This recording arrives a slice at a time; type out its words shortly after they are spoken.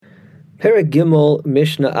Perek Gimel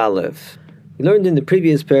Mishnah Aleph. We learned in the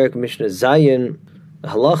previous Perek Mishnah Zayin a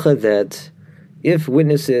halacha that if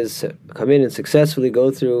witnesses come in and successfully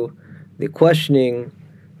go through the questioning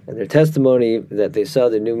and their testimony that they saw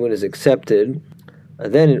the new moon is accepted,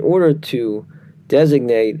 then in order to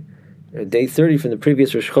designate day 30 from the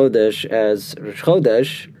previous Rosh Chodesh as Rosh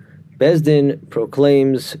Chodesh, Bezdin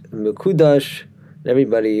proclaims Mekudash, and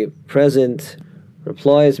everybody present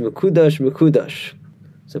replies Mekudash, Mekudash.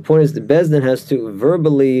 So the point is the Bezdin has to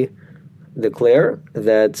verbally declare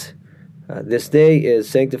that this day is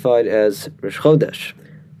sanctified as Rosh Chodesh.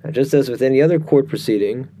 Just as with any other court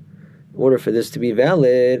proceeding, in order for this to be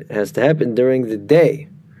valid, it has to happen during the day.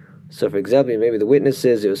 So for example, maybe the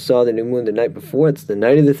witnesses saw the new moon the night before, it's the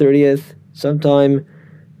night of the 30th, sometime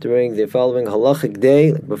during the following halachic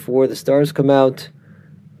day, like before the stars come out,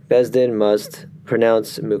 Bezdin must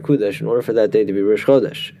pronounce Mekudash in order for that day to be Rosh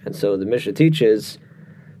Chodesh. And so the Mishnah teaches,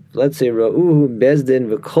 let's say Ra'uhu Bezdin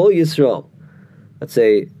v'kol Yisrael. Let's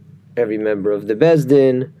say every member of the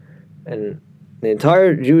Bezdin and the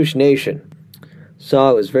entire Jewish nation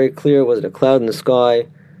saw, it was very clear, it wasn't a cloud in the sky.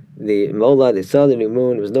 The Mola, they saw the new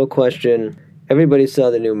moon, there was no question. Everybody saw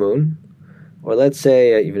the new moon. Or let's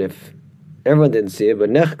say, even if everyone didn't see it, but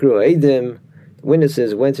Nechkru Eidim,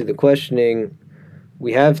 witnesses went through the questioning.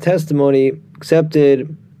 We have testimony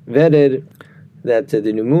accepted, vetted, that the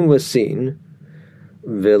new moon was seen.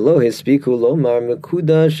 Velo hispiku lomar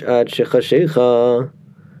mekudash ad shechashecha.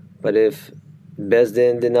 But if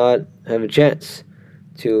Bezdin did not have a chance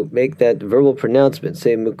to make that verbal pronouncement,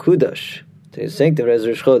 say mekudash, to sanctify as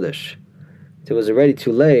Rosh Chodesh, it was already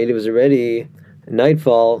too late. It was already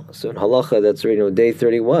nightfall. So in halacha, that's already day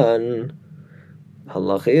 31.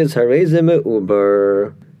 Halacha is hareze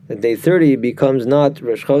me'uber. The day 30 becomes not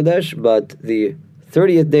Rosh Chodesh, but the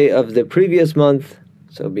 30th day of the previous month.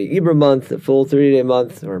 So it'll be Iber month, the full 30-day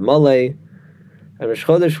month, or Malay. And Rosh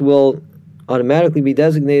Chodesh will automatically be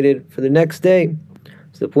designated for the next day.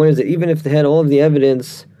 So the point is that even if they had all of the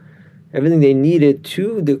evidence, everything they needed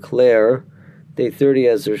to declare day 30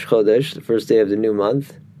 as Rosh Chodesh, the first day of the new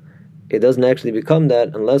month, it doesn't actually become that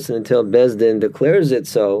unless and until Bezdin declares it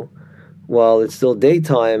so while it's still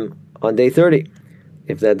daytime on day 30.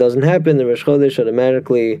 If that doesn't happen, the Rosh Chodesh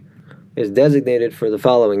automatically is designated for the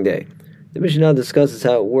following day. The Mishnah now discusses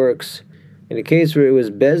how it works in a case where it was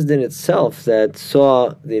Bezdin itself that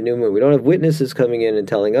saw the new moon. We don't have witnesses coming in and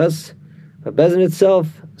telling us, but Bezdin itself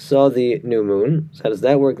saw the new moon. So how does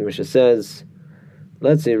that work? The Mishnah says,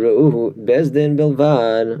 let's say, Ra'uhu Bezdin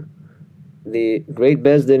Bilvad, the great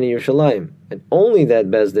Bezdin in Yerushalayim, and only that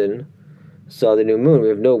Bezdin saw the new moon. We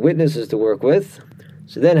have no witnesses to work with.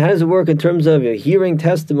 So then how does it work in terms of hearing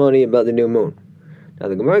testimony about the new moon? Now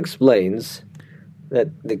the Gemara explains that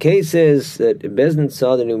the case is that Bezdin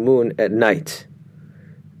saw the new moon at night,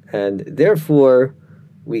 and therefore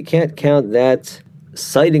we can't count that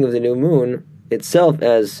sighting of the new moon itself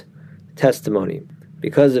as testimony.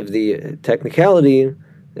 Because of the technicality,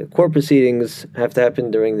 the court proceedings have to happen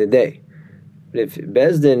during the day. But if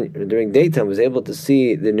Bezdin during daytime was able to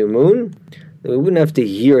see the new moon, then we wouldn't have to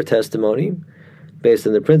hear testimony based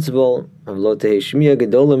on the principle of lo teheshmiya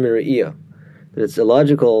gedola miriyah, that it's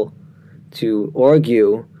illogical to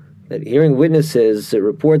argue that hearing witnesses that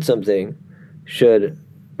report something should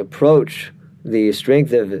approach the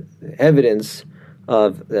strength of evidence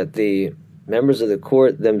of that the members of the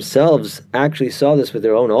court themselves actually saw this with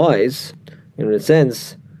their own eyes. In a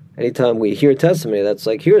sense, anytime we hear testimony, that's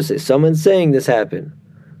like hearsay. Someone's saying this happened.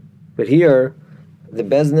 But here, the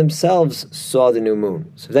Bezdin themselves saw the new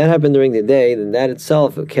moon. So if that happened during the day, then that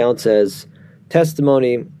itself counts as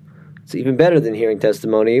testimony. It's even better than hearing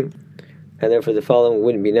testimony, and therefore the following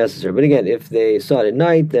wouldn't be necessary. But again, if they saw it at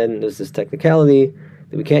night, then there's this technicality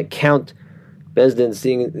that we can't count Bezdin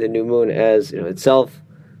seeing the new moon as itself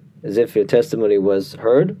as if your testimony was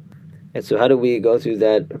heard. And so how do we go through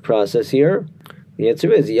that process here? The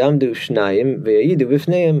answer is Yamdu Shnayim Ve'yidu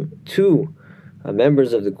Bifneim. Two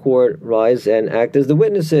members of the court rise and act as the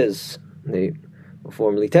witnesses. They will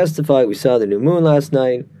formally testify, we saw the new moon last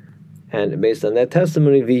night, and based on that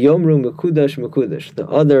testimony, V'yomru Mekudash Mekudash. The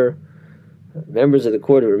other members of the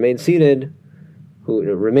court who remain seated, who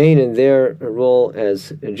remain in their role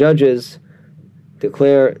as judges,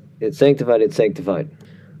 declare it's sanctified, it's sanctified.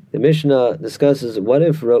 The Mishnah discusses, what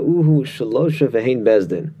if Ra'uhu Shalosha Ve'hein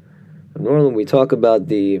Bezdin? Normally we talk about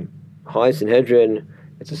the high Sanhedrin.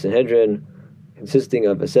 It's a Sanhedrin consisting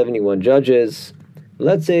of 71 judges.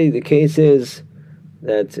 Let's say the case is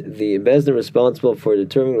that the Bezdin responsible for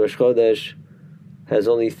determining Rosh Chodesh has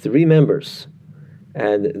only 3 members,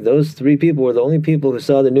 and those 3 people were the only people who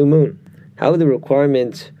saw the new moon. How would the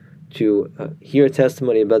requirement to hear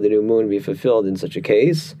testimony about the new moon be fulfilled in such a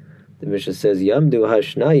case, the Mishnah says, Yamdu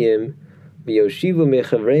hashnayim v'yoshivu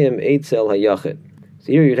mechavreim eitzel hayachid.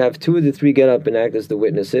 So here you'd have two of the three get up and act as the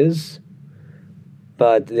witnesses,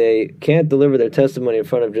 but they can't deliver their testimony in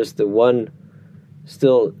front of just the one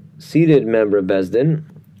still seated member of Bezdin.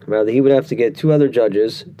 Rather, he would have to get two other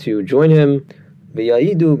judges to join him,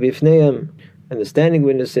 v'yayidu bifneim, and the standing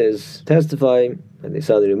witnesses testify that they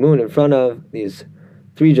saw the new moon in front of these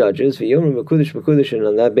three judges, v'yomrim mekudesh mekudesh, and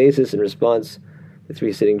on that basis, in response, the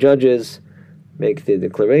three sitting judges make the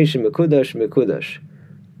declaration mekudesh mekudesh.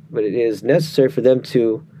 But it is necessary for them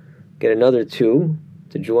to get another two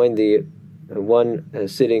to join the one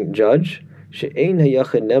sitting judge, she'ein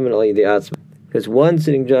hayachid neman al yedei atzma, because one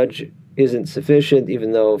sitting judge isn't sufficient,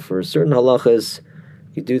 even though for certain halachas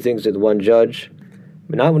you do things with one judge,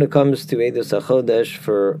 but not when it comes to Eidos HaChodesh.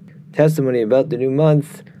 For testimony about the new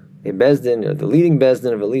month, a bezdin, or the leading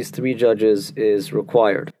bezdin of at least three judges, is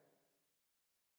required.